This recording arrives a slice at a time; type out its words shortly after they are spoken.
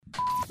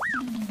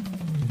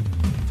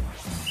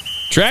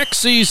Track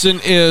season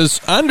is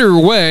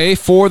underway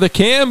for the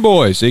Cam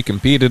boys. They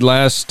competed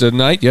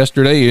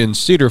yesterday in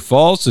Cedar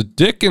Falls. The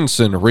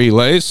Dickinson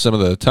relays. Some of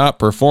the top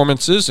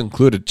performances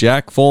included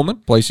Jack Foreman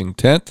placing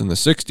 10th in the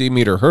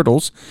 60-meter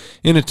hurdles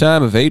in a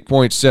time of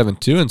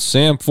 8.72, and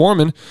Sam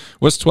Foreman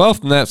was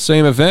 12th in that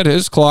same event,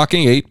 his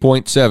clocking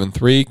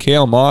 8.73.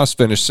 Cale Moss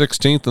finished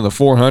 16th in the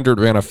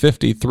 400, ran a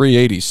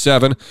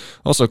 53.87.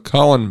 Also,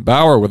 Colin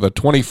Bauer with a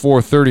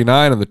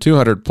 24.39 in the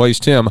 200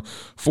 placed him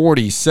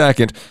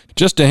 42nd.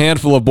 Just a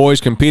handful of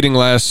boys competing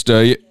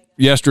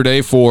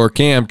yesterday for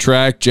Cam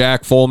Track.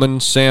 Jack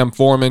Foreman, Sam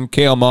Foreman,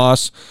 Cale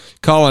Moss,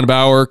 Colin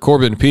Bauer,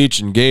 Corbin Peach,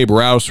 and Gabe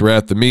Rouse were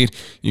at the meet.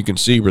 You can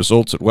see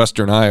results at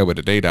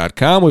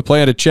westerniowatoday.com. We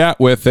plan to chat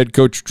with head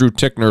coach Drew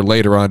Tickner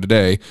later on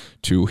today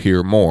to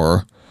hear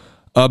more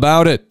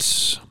about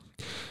it.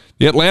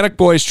 The Atlantic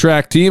boys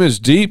track team is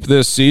deep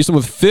this season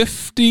with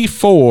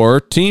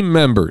 54 team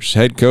members.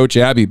 Head coach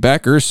Abby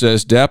Becker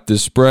says depth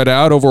is spread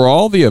out over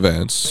all the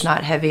events.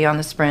 Not heavy on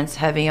the sprints,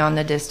 heavy on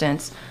the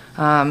distance.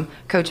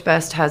 Coach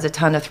Best has a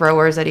ton of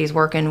throwers that he's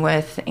working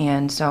with,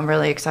 and so I'm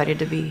really excited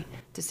to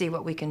see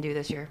what we can do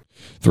this year.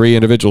 3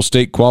 individual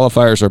state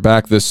qualifiers are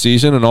back this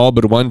season, and all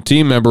but one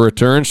team member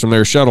returns from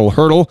their shuttle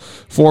hurdle,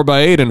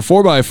 4x8 and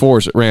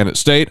 4x4s that ran at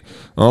state.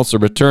 Also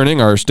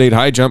returning are state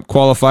high jump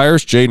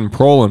qualifiers, Jaden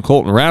Prohl and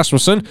Colton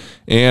Rasmussen,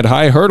 and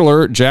high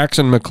hurdler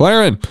Jackson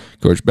McLaren.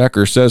 Coach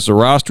Becker says the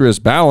roster is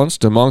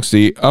balanced amongst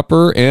the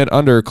upper and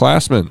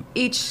underclassmen.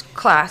 Each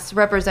class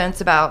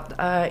represents about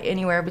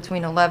anywhere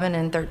between 11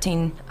 and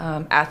 13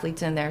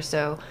 athletes in there,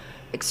 so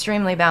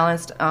extremely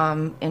balanced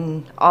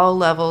in all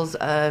levels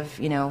of,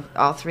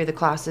 all 3 of the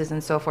classes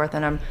and so forth.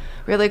 And I'm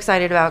really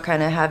excited about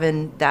kind of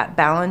having that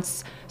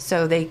balance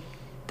so the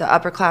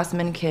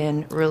upperclassmen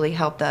can really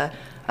help the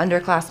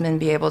underclassmen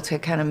be able to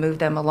kind of move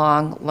them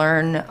along,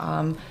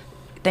 learn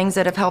things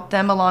that have helped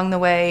them along the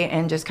way,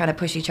 and just kind of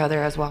push each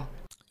other as well.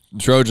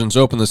 Trojans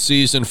open the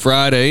season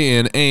Friday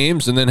in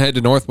Ames and then head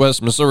to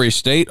Northwest Missouri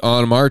State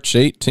on March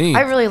 18th.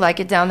 I really like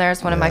it down there.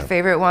 It's one of my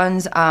favorite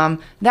ones.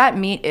 That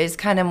meet is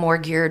kind of more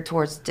geared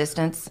towards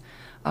distance,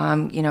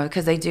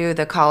 because they do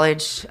the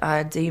college,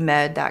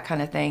 D-Med, that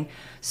kind of thing.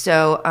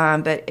 So,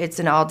 but it's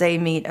an all-day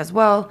meet as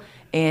well.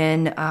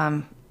 And,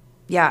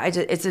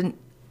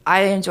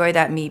 I enjoy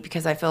that meet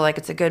because I feel like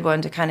it's a good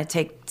one to kind of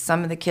take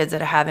some of the kids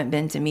that haven't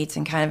been to meets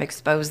and kind of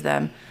expose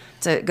them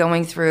to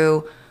going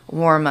through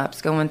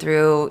warm-ups, going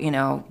through,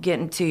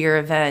 getting to your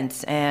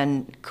events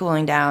and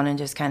cooling down and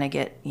just kind of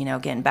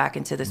getting back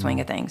into the swing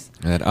of things.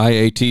 At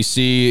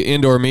IATC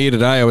indoor meet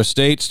at Iowa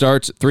State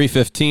starts at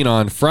 3:15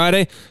 on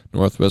Friday.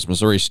 Northwest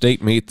Missouri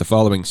State meet the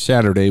following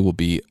Saturday will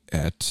be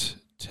at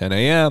 10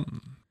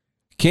 a.m.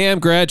 Cam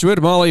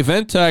graduate Molly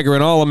Ventiger,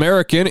 an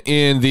All-American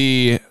in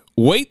the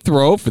weight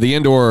throw for the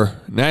Indoor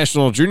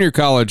National Junior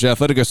College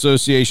Athletic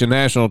Association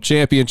National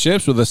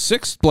Championships with a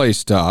 6th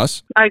place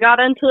toss. I got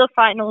into the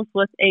finals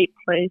with 8th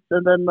place,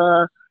 and then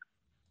the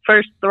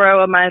first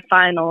throw of my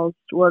finals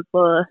was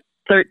a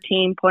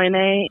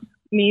 13.8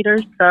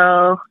 meters,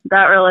 so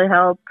that really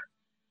helped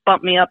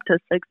bump me up to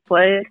 6th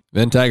place.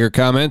 Ventiger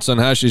comments on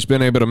how she's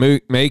been able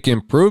to make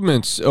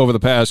improvements over the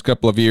past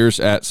couple of years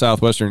at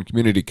Southwestern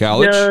Community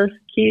College. Just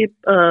keep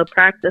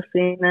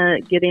practicing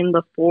it, getting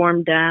the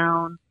form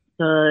down,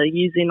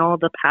 using all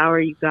the power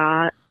you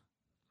got.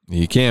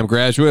 The Cam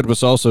graduate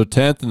was also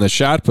 10th in the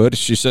shot put.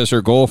 She says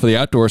her goal for the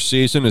outdoor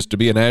season is to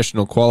be a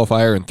national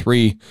qualifier in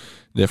 3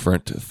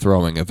 different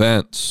throwing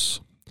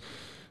events.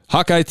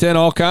 Hawkeye 10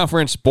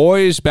 All-Conference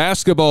boys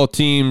basketball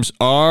teams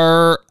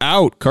are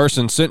out.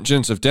 Carson St.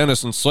 John's of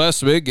Denison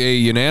Schleswig, a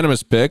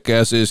unanimous pick,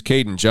 as is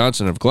Caden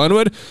Johnson of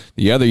Glenwood.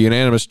 The other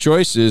unanimous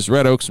choice is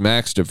Red Oak's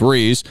Max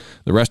DeVries.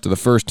 The rest of the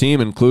first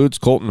team includes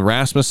Colton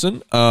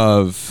Rasmussen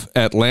of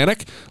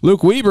Atlantic,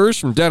 Luke Weavers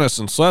from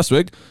Denison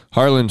Schleswig,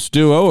 Harlan's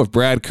duo of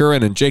Brad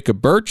Curran and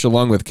Jacob Birch,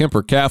 along with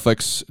Kemper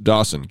Catholic's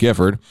Dawson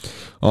Gifford.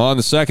 On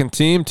the second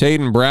team,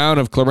 Tayden Brown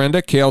of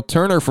Clarinda, Cale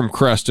Turner from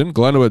Creston,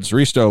 Glenwood's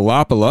Risto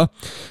Lapala,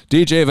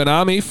 DJ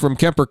Vanami from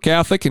Kemper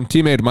Catholic, and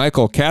teammate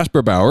Michael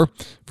Kasperbauer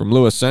from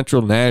Lewis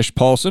Central, Nash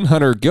Paulson,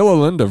 Hunter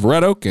Gilliland of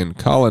Red Oak, and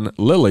Colin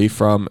Lilly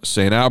from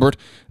St. Albert.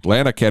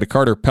 Atlantic had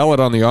Carter Pellet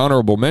on the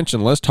honorable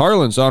mention list.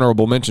 Harlan's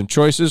honorable mention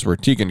choices were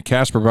Tegan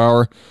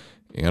Kasperbauer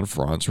and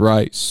Franz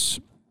Rice.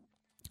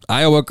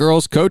 Iowa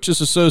Girls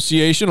Coaches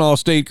Association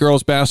All-State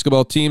Girls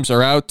Basketball teams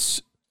are out,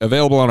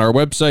 available on our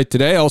website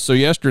today. Also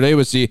yesterday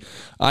was the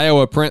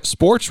Iowa Print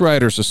Sports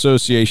Writers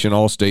Association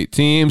All-State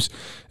teams.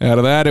 Out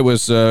of that, it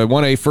was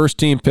 1A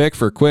first-team pick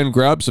for Quinn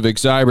Grubbs of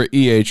Exibra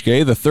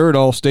EHK, the 3rd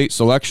All-State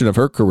selection of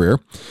her career.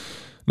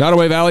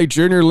 Nottoway Valley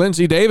junior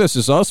Lindsay Davis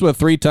is also a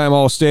 3-time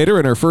All-Stater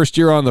in her first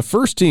year on the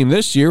first team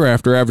this year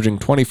after averaging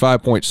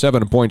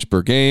 25.7 points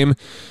per game.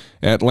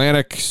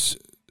 Atlantic's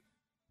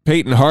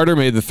Peyton Harder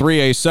made the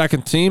 3A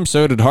second team.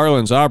 So did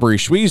Harlan's Aubrey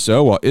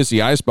Schwieso, while Izzy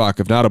Eisbach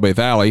of Nottoway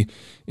Valley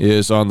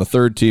is on the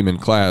third team in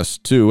Class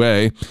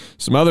 2A.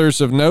 Some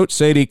others of note,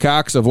 Sadie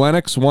Cox of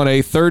Lennox,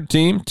 1A third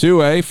team.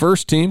 2A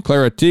first team,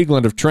 Clara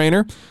Teagland of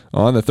Trainer.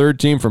 On the third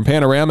team from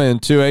Panorama in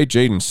 2A,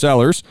 Jaden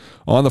Sellers.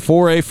 On the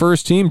 4A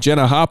first team,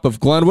 Jenna Hopp of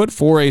Glenwood.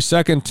 4A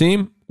second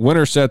team,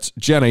 Winterset's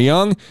Jenna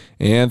Young.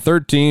 And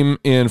third team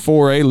in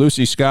 4A,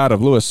 Lucy Scott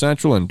of Lewis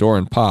Central and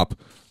Doran Pop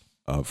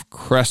of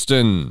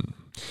Creston.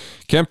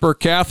 Kemper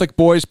Catholic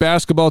boys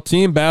basketball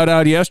team bowed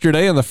out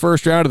yesterday in the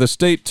first round of the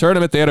state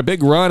tournament. They had a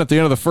big run at the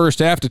end of the first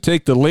half to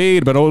take the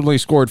lead, but only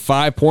scored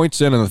 5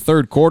 points in the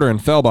third quarter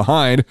and fell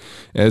behind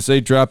as they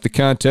dropped the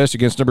contest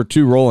against number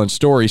 2 Roland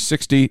Story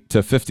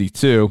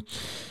 60-52.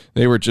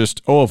 They were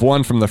just 0 of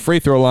 1 from the free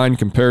throw line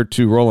compared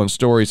to Roland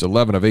Story's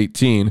 11 of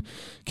 18.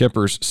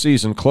 Kemper's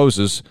season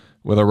closes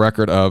with a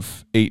record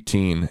of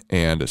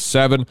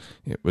 18-7.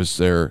 It was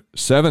their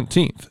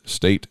 17th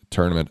state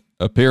tournament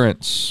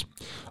appearance.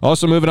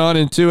 Also moving on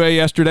in 2A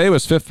yesterday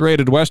was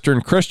 5th-rated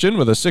Western Christian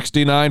with a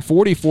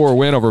 69-44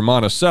 win over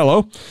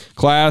Monticello.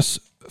 Class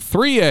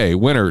 3A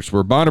winners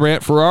were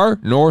Bondurant Farrar,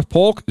 North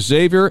Polk,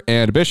 Xavier,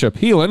 and Bishop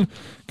Heelan.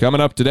 Coming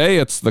up today,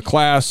 it's the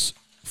Class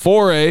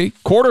 4A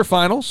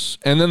quarterfinals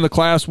and then the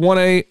Class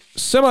 1A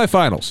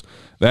semifinals.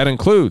 That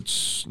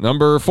includes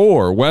number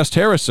 4, West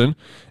Harrison,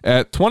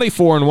 at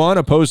 24-1,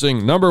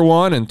 opposing number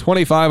 1 and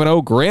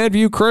 25-0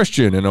 Grandview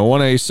Christian in a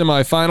 1A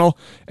semifinal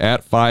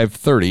at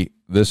 5:30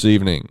 this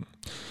evening.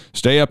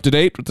 Stay up to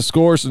date with the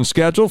scores and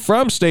schedule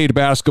from state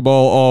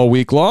basketball all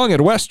week long at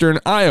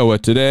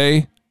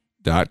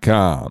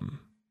westerniowatoday.com.